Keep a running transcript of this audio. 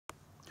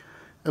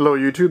Hello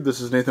YouTube,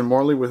 this is Nathan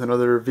Morley with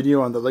another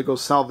video on the LEGO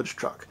Salvage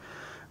truck.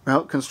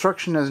 Well,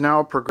 construction has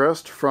now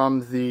progressed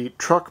from the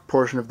truck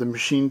portion of the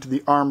machine to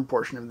the arm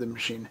portion of the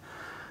machine.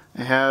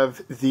 I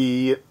have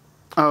the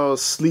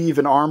sleeve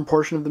and arm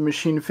portion of the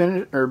machine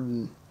finished,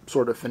 or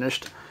sort of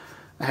finished.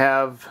 I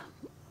have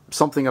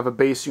something of a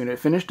base unit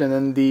finished, and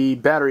then the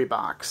battery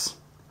box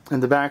in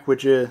the back,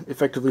 which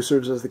effectively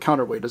serves as the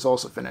counterweight, is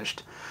also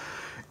finished.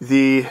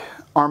 The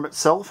arm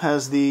itself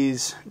has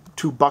these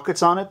two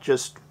buckets on it,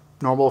 just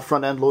normal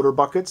front-end loader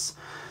buckets.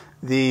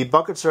 The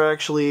buckets are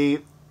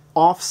actually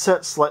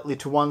offset slightly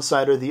to one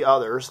side or the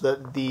other, so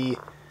that the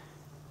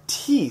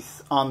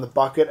teeth on the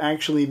bucket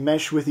actually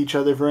mesh with each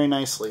other very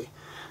nicely.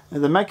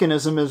 And the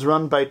mechanism is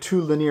run by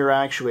two linear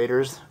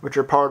actuators, which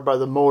are powered by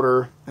the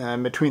motor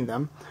between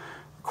them.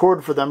 The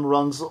cord for them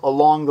runs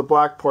along the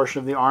black portion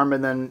of the arm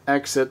and then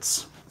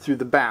exits through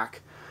the back.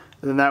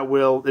 And then that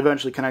will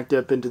eventually connect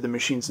up into the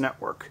machine's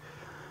network.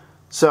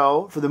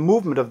 So, for the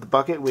movement of the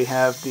bucket, we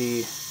have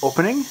the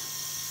opening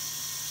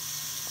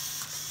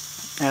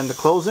and the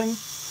closing.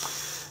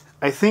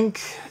 I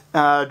think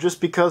just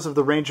because of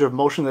the range of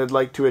motion that I'd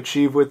like to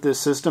achieve with this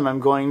system,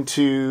 I'm going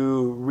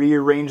to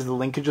rearrange the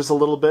linkages a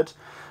little bit.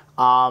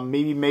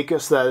 Maybe make it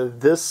so that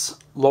this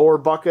lower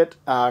bucket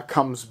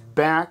comes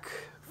back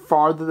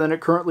farther than it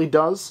currently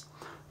does,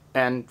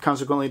 and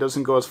consequently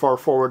doesn't go as far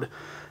forward.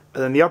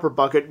 And then the upper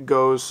bucket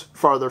goes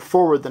farther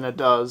forward than it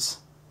does,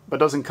 but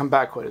doesn't come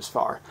back quite as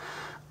far.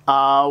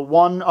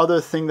 One other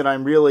thing that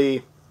I'm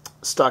really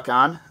stuck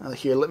on,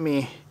 here, let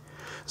me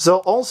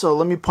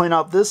point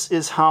out, this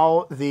is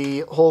how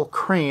the whole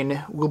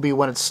crane will be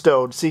when it's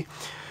stowed. See,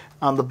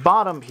 on the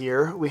bottom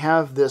here, we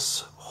have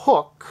this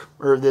hook,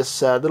 or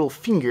this little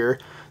finger,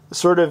 that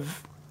sort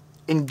of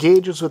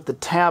engages with the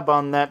tab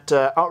on that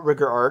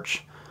outrigger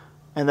arch.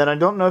 And then I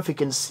don't know if you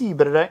can see,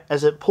 but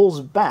as it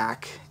pulls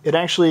back, it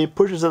actually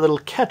pushes a little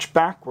catch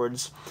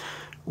backwards,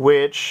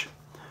 which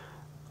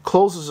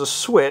closes a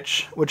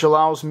switch, which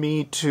allows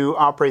me to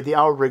operate the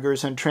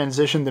outriggers and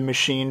transition the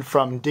machine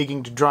from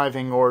digging to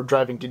driving or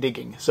driving to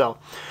digging. So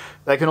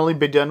that can only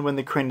be done when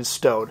the crane is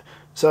stowed.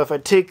 So if I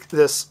take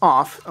this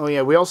off, oh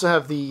yeah, we also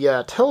have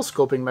the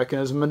telescoping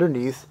mechanism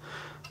underneath,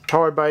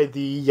 powered by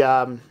the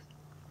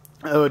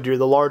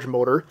the large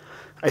motor.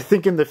 I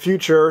think in the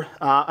future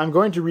I'm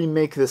going to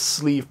remake this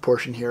sleeve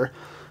portion here,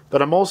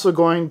 but I'm also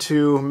going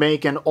to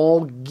make an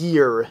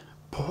all-gear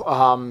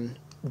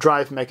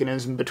drive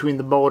mechanism between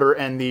the motor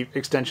and the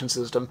extension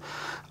system.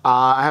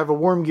 I have a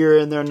worm gear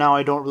in there now.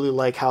 I don't really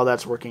like how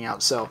that's working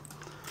out, so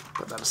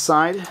put that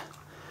aside.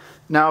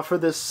 Now for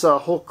this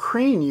whole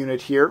crane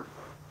unit here,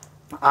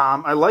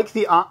 I like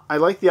the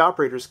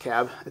operator's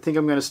cab. I think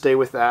I'm going to stay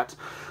with that.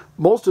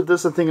 Most of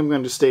this I think I'm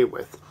going to stay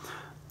with.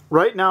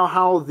 Right now,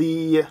 how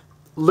the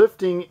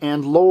lifting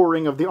and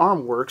lowering of the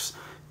arm works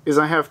is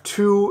I have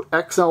two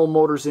XL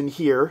motors in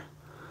here,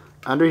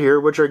 under here,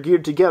 which are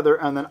geared together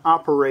and then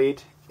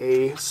operate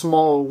a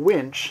small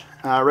winch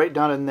right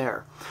down in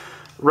there.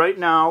 Right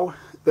now,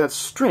 that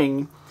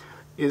string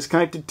is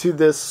connected to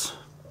this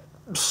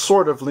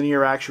sort of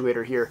linear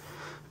actuator here.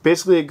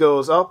 Basically, it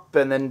goes up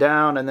and then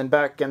down and then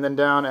back and then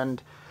down,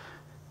 and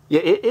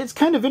yeah, it's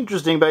kind of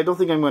interesting, but I don't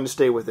think I'm going to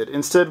stay with it.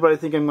 Instead, what I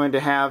think I'm going to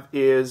have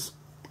is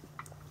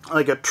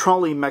like a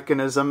trolley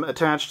mechanism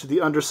attached to the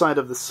underside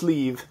of the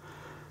sleeve,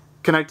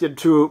 connected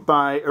to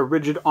by a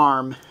rigid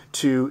arm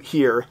to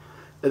here,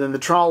 and then the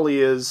trolley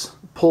is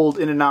pulled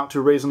in and out to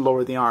raise and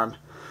lower the arm.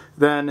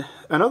 Then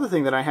another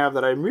thing that I have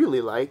that I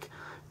really like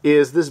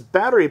is this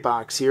battery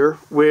box here,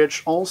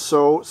 which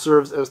also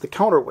serves as the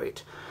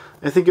counterweight.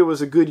 I think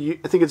it's a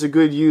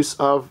good use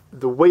of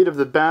the weight of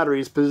the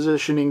batteries,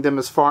 positioning them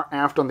as far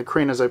aft on the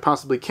crane as I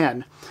possibly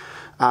can,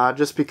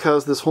 just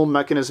because this whole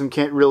mechanism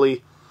can't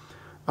really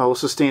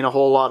sustain a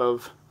whole lot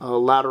of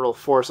lateral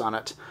force on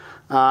it.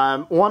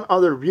 One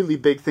other really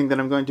big thing that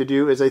I'm going to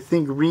do is I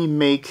think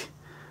remake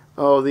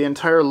the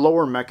entire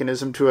lower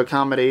mechanism to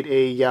accommodate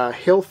a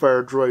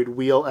Hailfire droid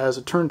wheel as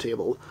a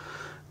turntable.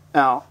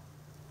 Now,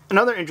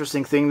 another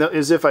interesting thing though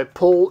is if I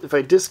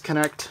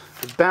disconnect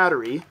the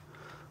battery,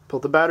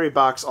 pull the battery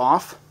box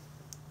off,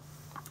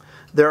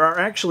 there are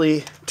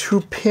actually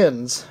two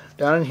pins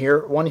down in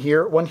here, one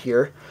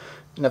here,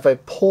 and if I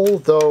pull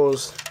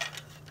those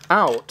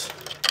out,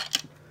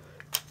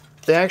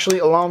 they actually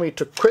allow me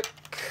to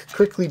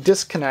quickly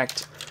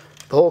disconnect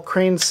the whole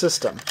crane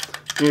system.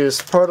 It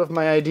is part of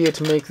my idea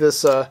to make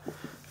this a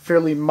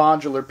fairly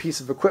modular piece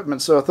of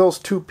equipment, so with those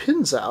two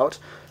pins out,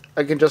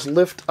 I can just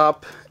lift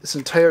up this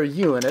entire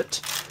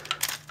unit,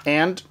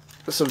 and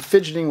with some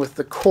fidgeting with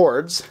the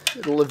cords,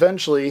 it'll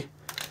eventually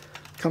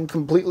come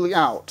completely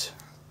out.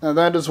 Now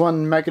that is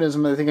one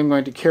mechanism I think I'm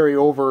going to carry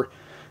over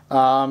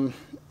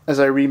as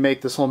I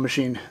remake this whole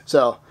machine.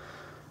 So,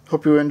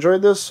 hope you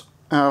enjoyed this.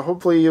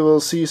 Hopefully you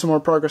will see some more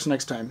progress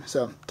next time.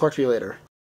 So, talk to you later.